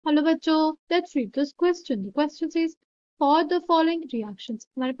Hello बच्चों, let's read this question. The question says for the following reactions.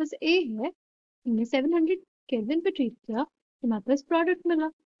 हमारे पास ए है, हमने 700 केल्विन पे ट्रीट किया, हमारे पास प्रोडक्ट मिला।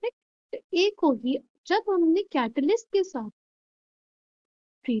 ठीक, तो ए को ही जब हमने कैटलिस्ट के साथ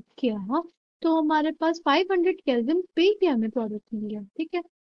ट्रीट किया तो हमारे पास 500 केल्विन पे ही हमें प्रोडक्ट मिल गया। ठीक है,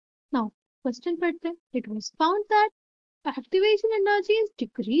 नाउ क्वेश्चन पढ़ते हैं। It was found that activation energy is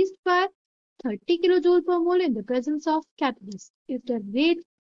decreased by 30 kilojoule per mole in the presence of catalyst. If the rate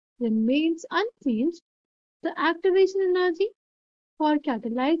remains unchanged, the activation energy for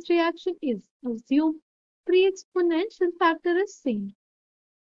catalyzed reaction is assumed pre-exponential factor is same.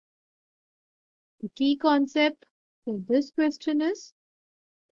 The key concept for this question is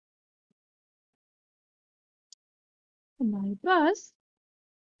हमारे पास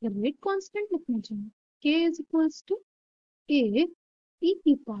rate constant लिखना चाहिए। K is equals to A e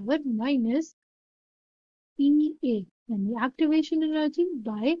की power minus EA यानी activation energy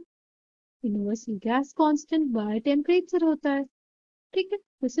by universal gas constant by temperature होता है। ठीक है,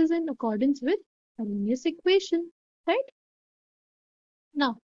 this is in accordance with Arrhenius equation, right?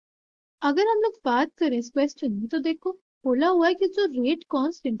 Now, अगर हम लोग बात करें इस क्वेश्चन में तो देखो बोला हुआ है कि जो रेट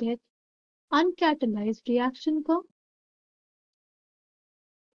कांस्टेंट है अनकैटलाइज्ड रिएक्शन का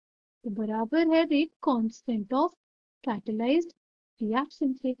तो बराबर है rate constant of catalysed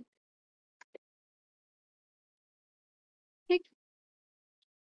reaction के। ठीक,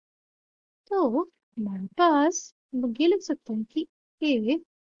 तो हमारे पास हम लोग ये लिख सकते हैं कि ए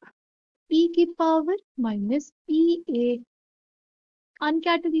ई की पावर माइनस ई ए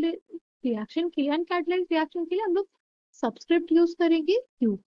अनकैटलाइज्ड रिएक्शन के लिए हम लोग सबस्क्रिप्ट यूज करेंगे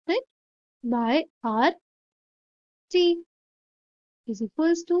Q, right, bye R T is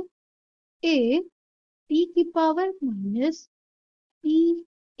equals to A T की पावर माइनस ई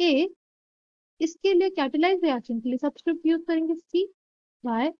ए। इसके लिए कैटलाइज रिएक्शन के लिए सबस्क्रिप्ट यूज करेंगे सी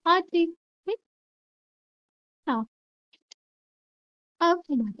बाय आर टी। अब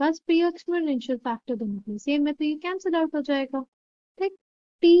हमारे पास प्री एक्सपोनेंशियल फैक्टर दोनों के सेम है तो ये कैंसिल आउट हो जाएगा। ठीक,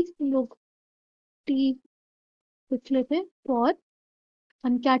 टी लोग टी लिख लेते हैं for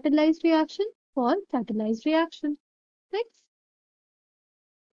uncatalysed reaction for catalysed reaction. ठीक,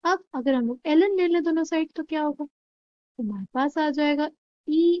 अब अगर हम लोग ln ले लें दोनों साइड तो क्या होगा, तो हमारे पास आ जाएगा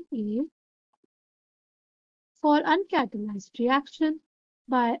ई A for uncatalysed reaction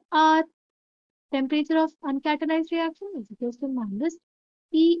by are temperature of uncatalyzed reaction is equals to minus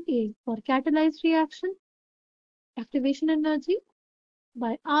EA for catalyzed reaction activation energy by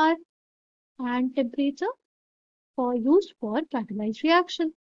R and temperature for used for catalyzed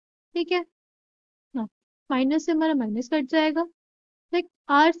reaction। ठीक है ना, माइनस से हमारा माइनस कट जाएगा, like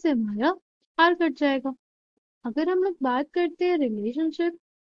are से हमारा are cut जाएगा। अगर हम लोग बात करते हैं relationship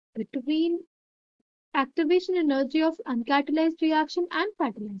between activation energy of uncatalysed reaction and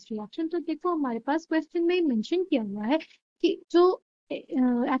catalysed reaction तो देखो हमारे पास क्वेश्चन में मेंशन किया हुआ है कि जो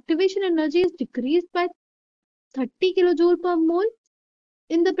activation energy is decrease by 30 kilojoule पर मोल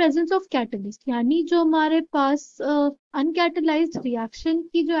in the presence of catalyst, यानी जो हमारे पास अनकैटलाइज्ड रिएक्शन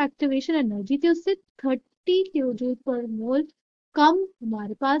की जो एक्टिवेशन एनर्जी थी उससे 30 किलोजूल पर मोल कम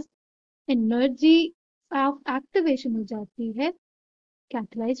हमारे पास एनर्जी ऑफ एक्टिवेशन हो जाती है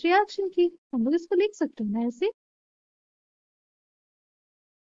कैटलाइज्ड रिएक्शन की। हम लोग इसको लिख सकते हैं ना ऐसे,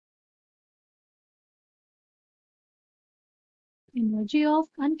 energy of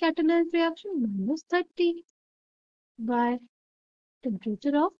uncatalysed reaction minus 30 by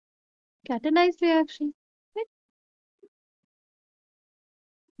temperature of catalysed reaction.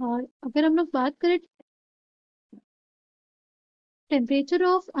 और अगर हम लोग बात करें टेम्परेचर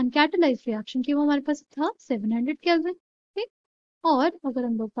ऑफ अनकैटलाइज्ड रिएक्शन की वो हमारे पास था 700 केल्विन। ठीक, और अगर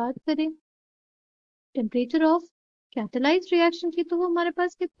हम लोग बात करें टेम्परेचर ऑफ कैटलाइज्ड रिएक्शन की तो वो हमारे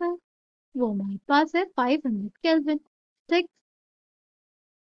पास कितना है, वो हमारे पास है 500 केल्विन। ठीक,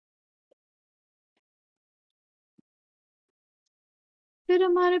 फिर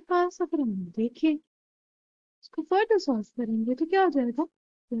हमारे पास अगर हम देखें इसको फर्दर सॉल्व करेंगे तो क्या हो जाएगा,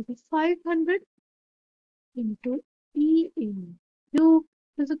 500 into EA cube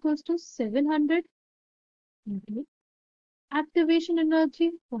is equals to 700 into activation energy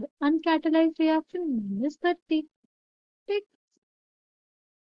for uncatalyzed reaction minus 30। ठीक,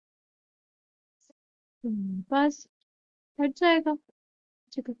 बस हट जाएगा,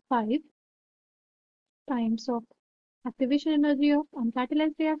 5 times of activation energy of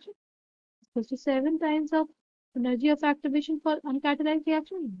uncatalyzed reaction equals to 7 times of energy of activation for uncatalyzed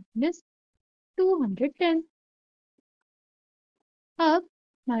reaction minus 210। अब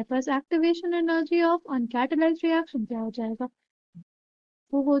हमारे पास activation energy of uncatalysed reaction क्या हो जाएगा,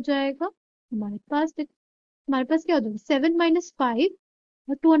 वो हो जाएगा हमारे पास क्या हो जाएगा 7 - 5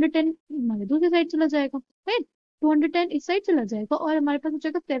 और 210 हमारे दूसरी साइड चला जाएगा, राइट। 210 इस साइड चला जाएगा और हमारे पास हो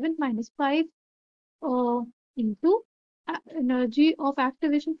जाएगा 7 - 5 into energy of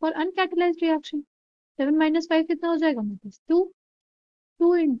activation for uncatalysed reaction. 7 - 5 कितना हो जाएगा हमारे पास? 2।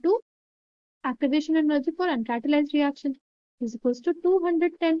 2 into activation energy for uncatalyzed reaction is equals to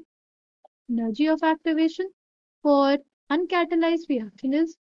 210. Energy of activation for uncatalyzed reaction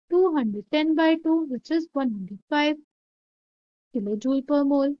is 210 by 2, which is 105 kilojoule per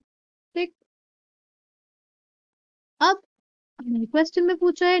mole. ठीक। अब हमने क्वेश्चन में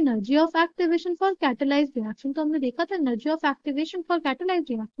पूछा है energy of activation for catalysed reaction, तो हमने देखा था energy of activation for catalysed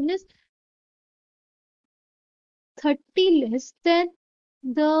reaction is 30 less than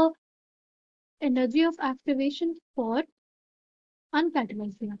the energy of activation for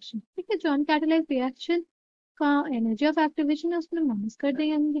uncatalysed reaction. ठीक है, जो अनकैटलाइज्ड रिएक्शन का एनर्जी ऑफ एक्टिवेशन है उसमें माइनस कर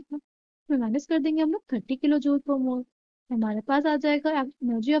देंगे हम, लिखना उसमें माइनस कर देंगे हम लोग 30 किलो जूल पर मोल। हमारे पास आ जाएगा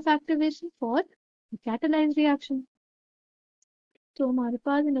energy of activation for catalysed reaction. तो हमारे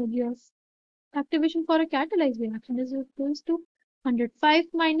पास energy of activation for a catalysed reaction is equals to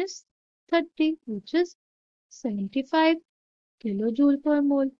 105 minus 30 which is 75 kilo joule पर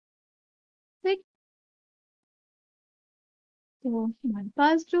मोल। ठीक। तो हमारे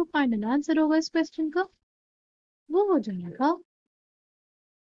पास जो फाइनल आंसर होगा इस क्वेश्चन का वो हो जाएगा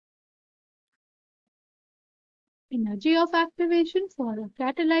energy of activation for a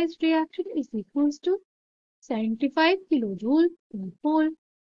catalyzed reaction is equals to 75 kilojoule per mole.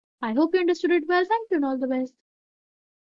 I hope you understood it well. Thank you and all the best.